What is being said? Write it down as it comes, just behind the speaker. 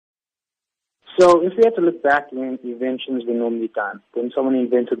So if we had to look back when inventions were normally done, when someone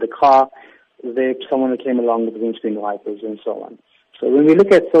invented the car, someone came along with windscreen wipers and so on. So when we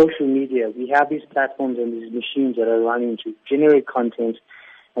look at social media, we have these platforms and these machines that are running to generate content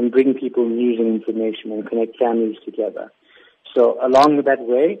and bring people news and information and connect families together. So along with that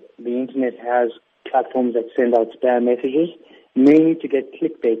way, the internet has platforms that send out spam messages, mainly to get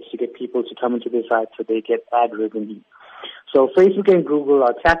clickbaits, to get people to come into their site so they get ad revenue. So Facebook and Google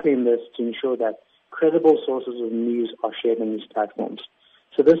are tackling this to ensure that credible sources of news are shared on these platforms.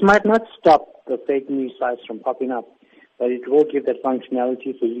 So this might not stop the fake news sites from popping up, but it will give that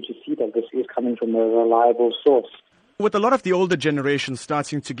functionality for you to see that this is coming from a reliable source. With a lot of the older generation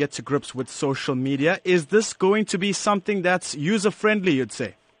starting to get to grips with social media, is this going to be something that's user-friendly, you'd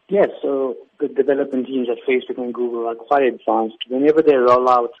say? Yes, so the development teams at Facebook and Google are quite advanced. Whenever they roll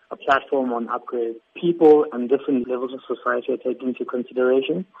out a platform on upgrade, people and different levels of society are taken into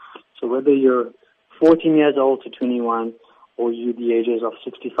consideration. So whether you're 14 years old to 21 or you the ages of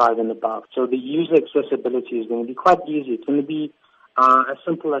 65 and above. So the user accessibility is going to be quite easy. It's going to be as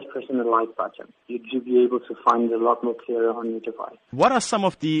simple as pressing the like button. You'd be able to find it a lot more clearer on your device. What are some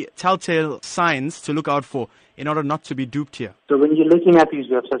of the telltale signs to look out for in order not to be duped here? So when you're looking at these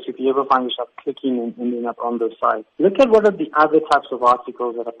websites, if you ever find yourself clicking and ending up on those sites, look at what are the other types of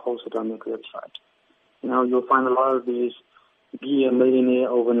articles that are posted on the website. You know, you'll find a lot of these, be a millionaire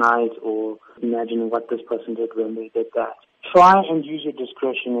overnight, or imagine what this person did when they did that. Try and use your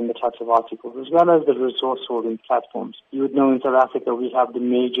discretion in the types of articles, as well as the resource holding platforms. You would know in South Africa we have the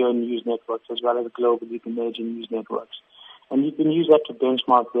major news networks, as well as globally the major news networks. And you can use that to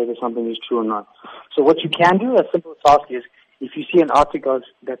benchmark whether something is true or not. So what you can do, a simple task is, if you see an article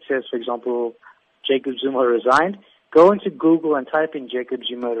that says, for example, Jacob Zuma resigned, go into Google and type in Jacob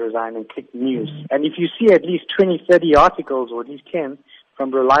Zuma resigned and click news. And if you see at least 20, 30 articles, or at least 10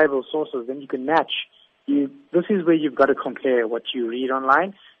 from reliable sources, then you can match. This is where you've got to compare what you read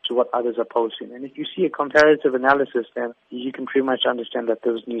online to what others are posting. And if you see a comparative analysis, then you can pretty much understand that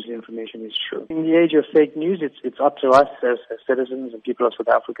those news information is true. In the age of fake news, it's up to us as citizens and people of South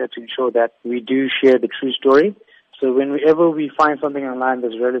Africa to ensure that we do share the true story. So whenever we find something online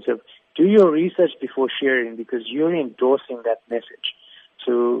that's relative, do your research before sharing, because you're endorsing that message.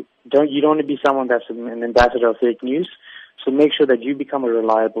 So you don't want to be someone that's an ambassador of fake news. So make sure that you become a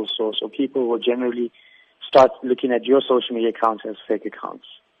reliable source, or people will generally start looking at your social media accounts as fake accounts.